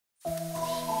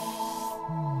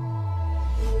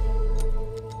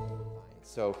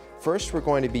So first we're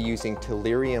going to be using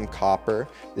tellurium copper.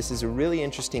 This is a really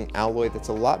interesting alloy that's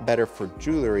a lot better for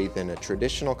jewelry than a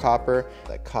traditional copper.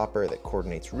 That copper that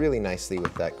coordinates really nicely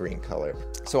with that green color.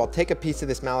 So I'll take a piece of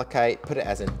this malachite, put it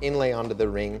as an inlay onto the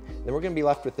ring, then we're going to be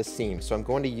left with the seam. So I'm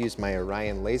going to use my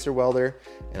Orion laser welder,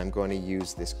 and I'm going to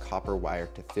use this copper wire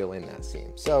to fill in that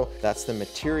seam. So that's the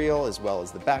material as well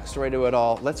as the backstory to it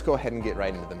all. Let's go ahead and get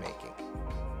right into the making.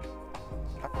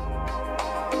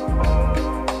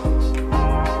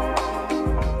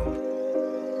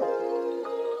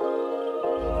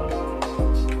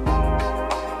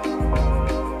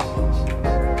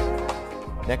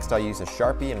 Next, I'll use a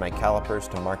Sharpie and my calipers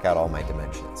to mark out all my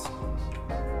dimensions.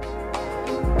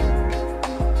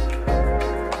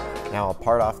 Now I'll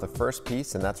part off the first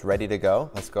piece and that's ready to go.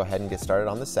 Let's go ahead and get started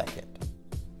on the second.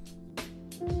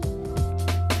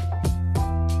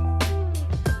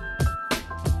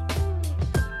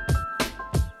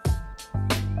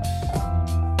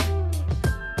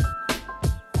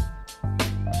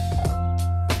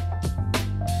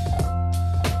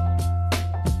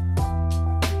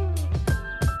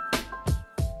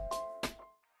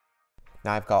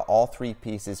 Now I've got all three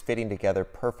pieces fitting together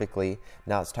perfectly.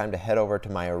 Now it's time to head over to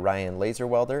my Orion laser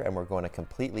welder and we're going to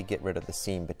completely get rid of the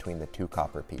seam between the two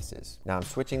copper pieces. Now I'm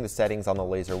switching the settings on the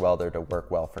laser welder to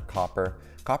work well for copper.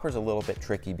 Copper's a little bit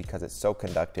tricky because it's so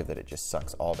conductive that it just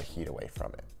sucks all the heat away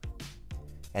from it.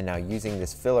 And now using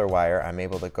this filler wire, I'm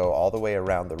able to go all the way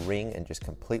around the ring and just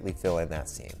completely fill in that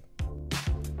seam.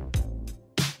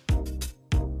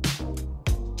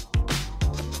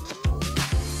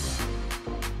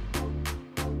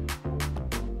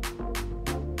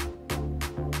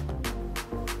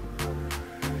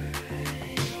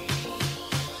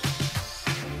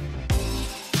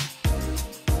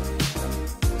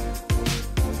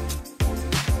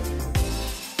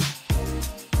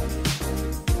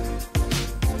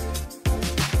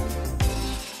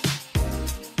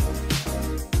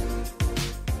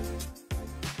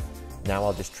 Now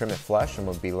I'll just trim it flush and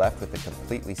we'll be left with a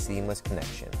completely seamless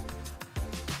connection.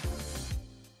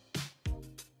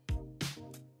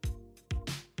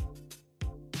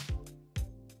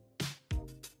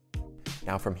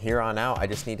 Now from here on out, I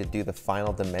just need to do the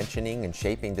final dimensioning and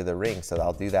shaping to the ring, so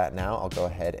I'll do that now. I'll go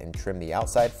ahead and trim the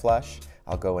outside flush.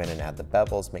 I'll go in and add the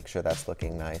bevels, make sure that's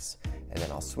looking nice, and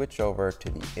then I'll switch over to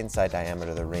the inside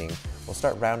diameter of the ring. We'll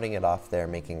start rounding it off there,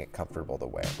 making it comfortable to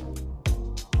wear.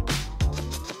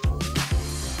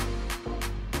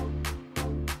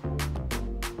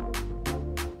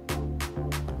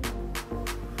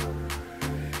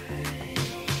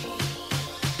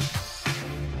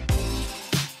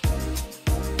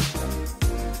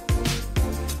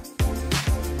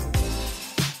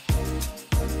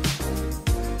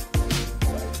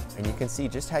 And you can see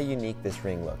just how unique this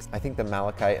ring looks. I think the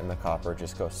malachite and the copper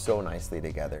just go so nicely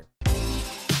together.